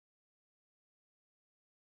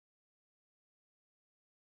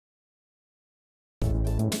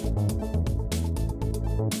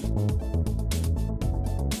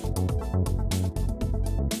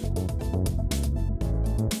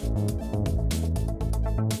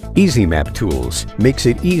easyMap Tools makes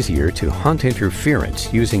it easier to hunt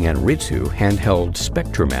interference using Anritsu handheld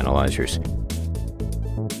spectrum analyzers.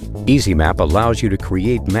 easyMap allows you to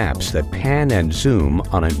create maps that pan and zoom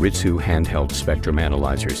on Anritsu handheld spectrum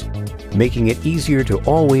analyzers, making it easier to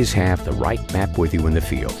always have the right map with you in the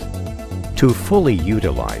field. To fully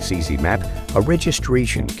utilize easyMap, a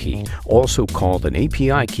registration key, also called an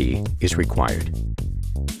API key, is required.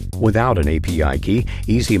 Without an API key,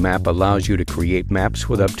 easyMap allows you to create maps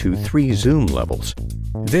with up to 3 zoom levels.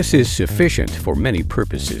 This is sufficient for many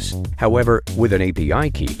purposes. However, with an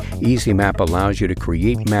API key, easyMap allows you to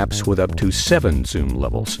create maps with up to 7 zoom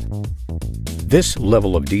levels. This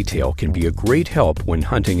level of detail can be a great help when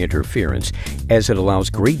hunting interference, as it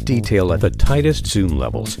allows great detail at the tightest zoom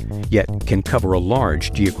levels, yet can cover a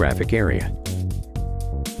large geographic area.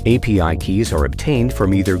 API keys are obtained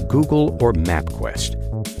from either Google or MapQuest.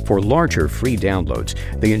 For larger free downloads,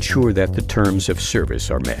 they ensure that the terms of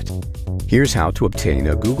service are met. Here's how to obtain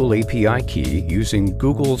a Google API key using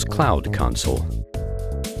Google's Cloud Console.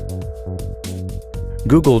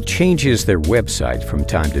 Google changes their website from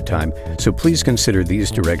time to time, so please consider these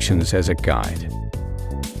directions as a guide.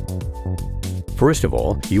 First of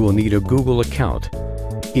all, you will need a Google account.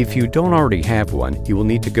 If you don't already have one, you will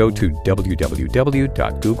need to go to www.google.com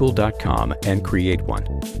and create one.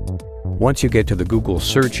 Once you get to the Google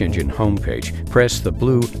search engine homepage, press the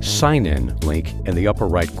blue Sign In link in the upper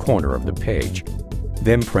right corner of the page.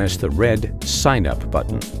 Then press the red Sign Up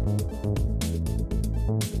button.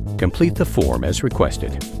 Complete the form as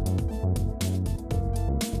requested.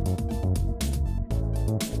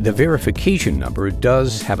 The verification number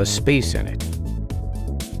does have a space in it.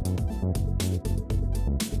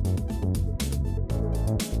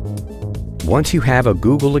 Once you have a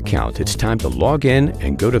Google account, it's time to log in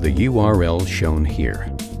and go to the URL shown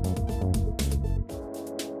here.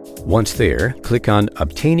 Once there, click on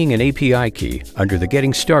Obtaining an API Key under the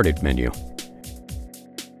Getting Started menu.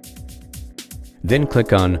 Then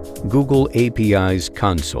click on Google APIs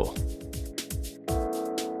Console.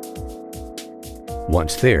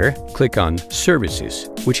 Once there, click on Services,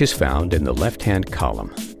 which is found in the left-hand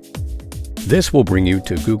column. This will bring you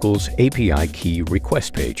to Google's API Key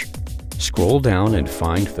Request page. Scroll down and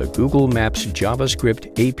find the Google Maps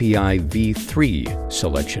JavaScript API v3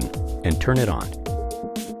 selection and turn it on.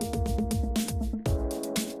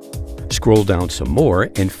 Scroll down some more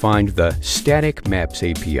and find the Static Maps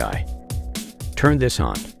API. Turn this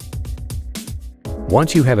on.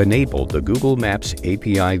 Once you have enabled the Google Maps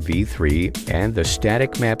API v3 and the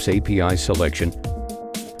Static Maps API selection,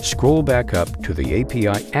 scroll back up to the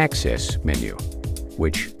API Access menu,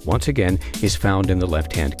 which once again is found in the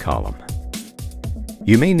left-hand column.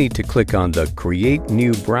 You may need to click on the Create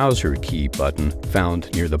New Browser Key button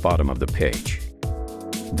found near the bottom of the page.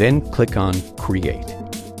 Then click on Create.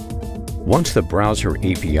 Once the browser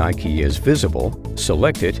API key is visible,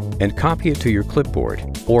 select it and copy it to your clipboard,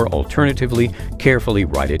 or alternatively, carefully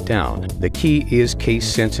write it down. The key is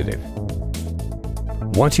case sensitive.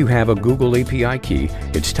 Once you have a Google API key,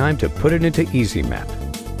 it's time to put it into easyMap.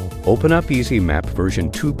 Open up easyMap version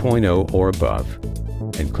 2.0 or above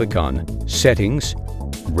and click on Settings,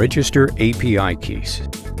 Register API Keys.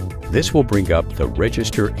 This will bring up the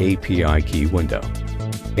Register API Key window.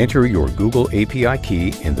 Enter your Google API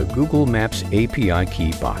key in the Google Maps API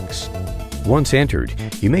key box. Once entered,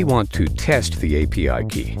 you may want to test the API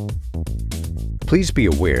key. Please be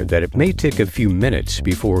aware that it may take a few minutes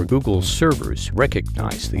before Google's servers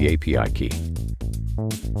recognize the API key.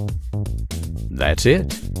 That's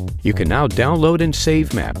it. You can now download and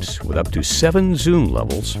save maps with up to 7 zoom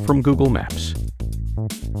levels from Google Maps.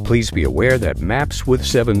 Please be aware that maps with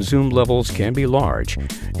 7 zoom levels can be large.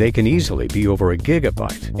 They can easily be over a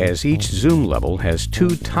gigabyte, as each zoom level has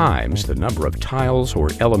 2 times the number of tiles or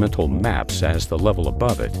elemental maps as the level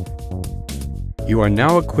above it. You are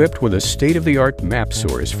now equipped with a state-of-the-art map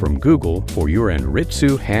source from Google for your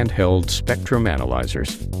Anritsu handheld spectrum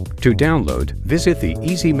analyzers. To download, visit the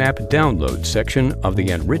easyMap download section of the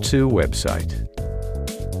Anritsu website.